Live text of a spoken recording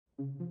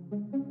In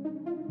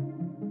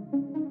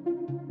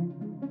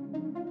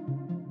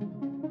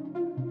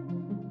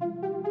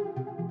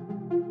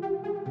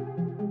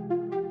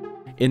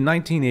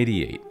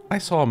 1988, I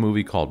saw a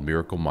movie called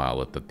Miracle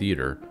Mile at the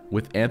theater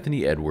with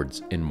Anthony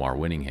Edwards and Mar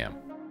Winningham.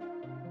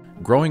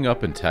 Growing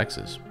up in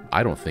Texas,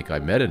 I don't think I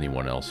met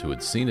anyone else who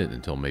had seen it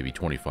until maybe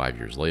 25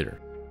 years later.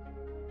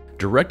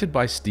 Directed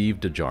by Steve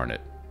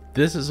DeJarnatt,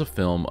 this is a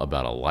film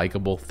about a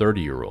likable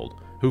 30-year-old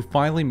who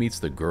finally meets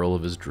the girl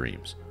of his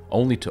dreams,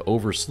 only to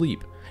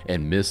oversleep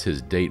and miss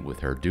his date with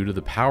her due to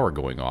the power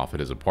going off at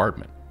his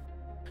apartment.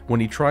 When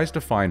he tries to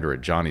find her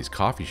at Johnny's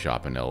coffee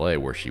shop in LA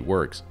where she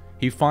works,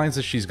 he finds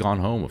that she's gone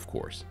home, of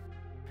course.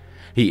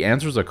 He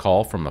answers a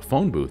call from a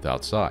phone booth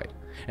outside,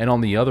 and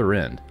on the other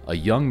end, a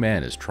young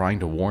man is trying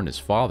to warn his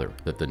father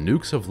that the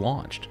nukes have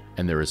launched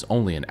and there is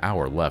only an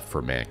hour left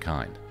for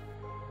mankind.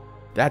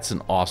 That's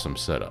an awesome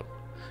setup.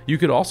 You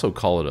could also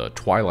call it a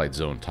Twilight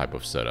Zone type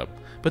of setup,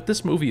 but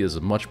this movie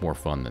is much more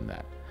fun than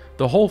that.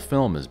 The whole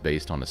film is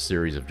based on a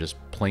series of just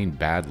plain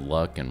bad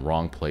luck and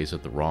wrong place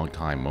at the wrong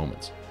time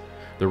moments.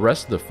 The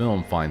rest of the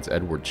film finds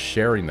Edward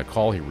sharing the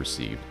call he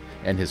received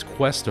and his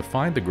quest to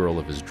find the girl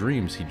of his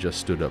dreams he just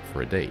stood up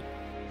for a date.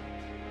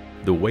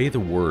 The way the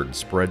word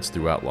spreads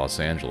throughout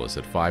Los Angeles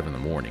at 5 in the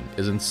morning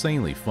is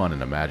insanely fun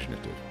and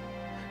imaginative.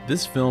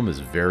 This film is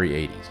very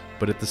 80s,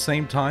 but at the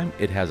same time,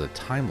 it has a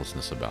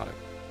timelessness about it.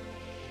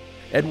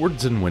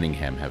 Edwards and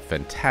Winningham have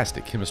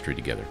fantastic chemistry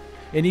together,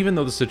 and even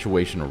though the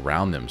situation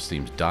around them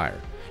seems dire,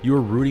 you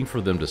are rooting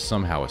for them to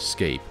somehow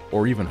escape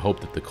or even hope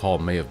that the call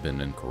may have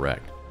been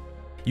incorrect.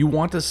 You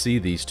want to see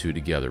these two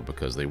together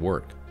because they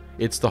work.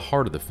 It's the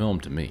heart of the film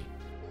to me.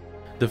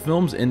 The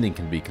film's ending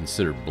can be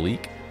considered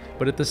bleak,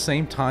 but at the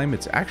same time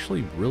it's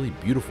actually really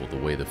beautiful the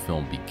way the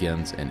film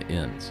begins and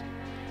ends.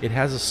 It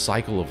has a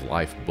cycle of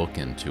life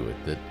bookend to it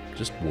that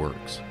just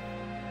works.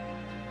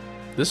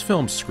 This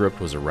film's script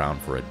was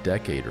around for a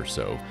decade or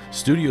so.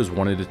 Studios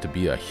wanted it to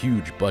be a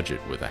huge budget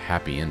with a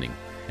happy ending.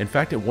 In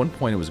fact, at one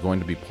point it was going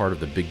to be part of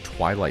the big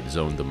Twilight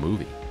Zone the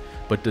movie,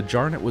 but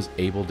DeJarnatt was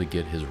able to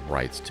get his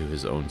rights to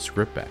his own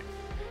script back.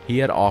 He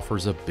had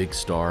offers of big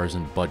stars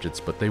and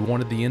budgets, but they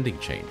wanted the ending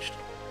changed.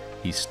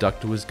 He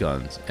stuck to his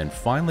guns and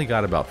finally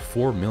got about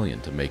 $4 million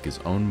to make his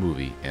own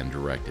movie and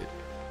direct it.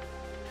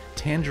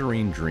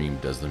 Tangerine Dream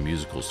does the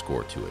musical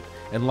score to it,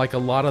 and like a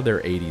lot of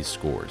their 80s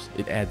scores,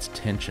 it adds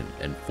tension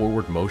and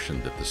forward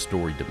motion that the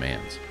story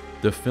demands.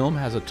 The film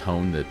has a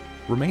tone that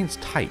remains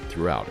tight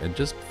throughout and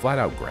just flat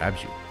out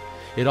grabs you.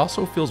 It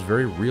also feels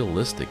very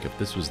realistic if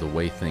this was the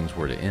way things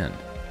were to end.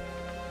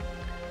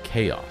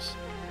 Chaos.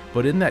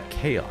 But in that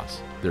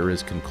chaos, there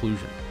is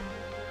conclusion.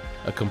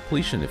 A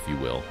completion, if you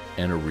will,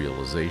 and a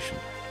realization.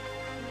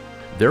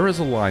 There is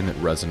a line that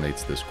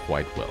resonates this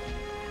quite well.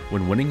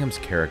 When Winningham's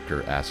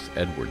character asks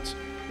Edwards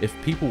if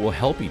people will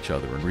help each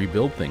other and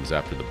rebuild things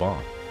after the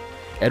bomb,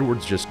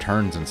 Edwards just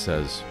turns and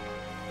says,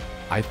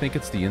 "I think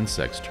it's the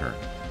insect's turn."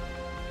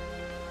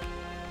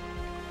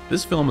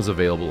 This film is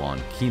available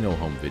on Kino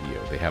Home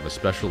Video. They have a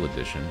special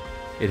edition.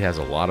 It has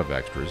a lot of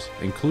extras,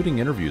 including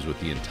interviews with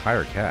the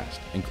entire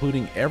cast,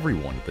 including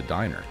everyone at the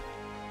diner.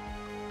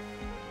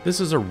 This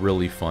is a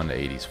really fun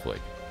 80s flick,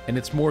 and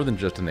it's more than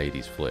just an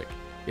 80s flick.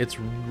 It's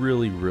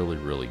really, really,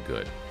 really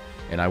good,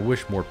 and I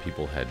wish more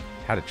people had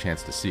had a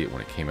chance to see it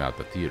when it came out at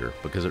the theater,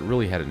 because it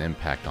really had an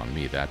impact on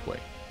me that way.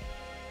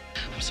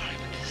 I'm sorry,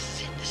 but this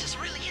is it. This is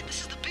really it.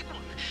 This is the big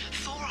one.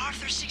 Thor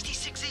Arthur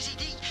 66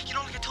 AZD. You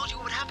know, like I told you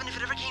what would happen if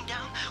it ever came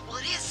down? Well,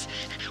 it is.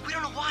 We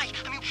don't know why.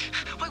 I mean,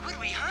 why would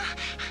we, huh?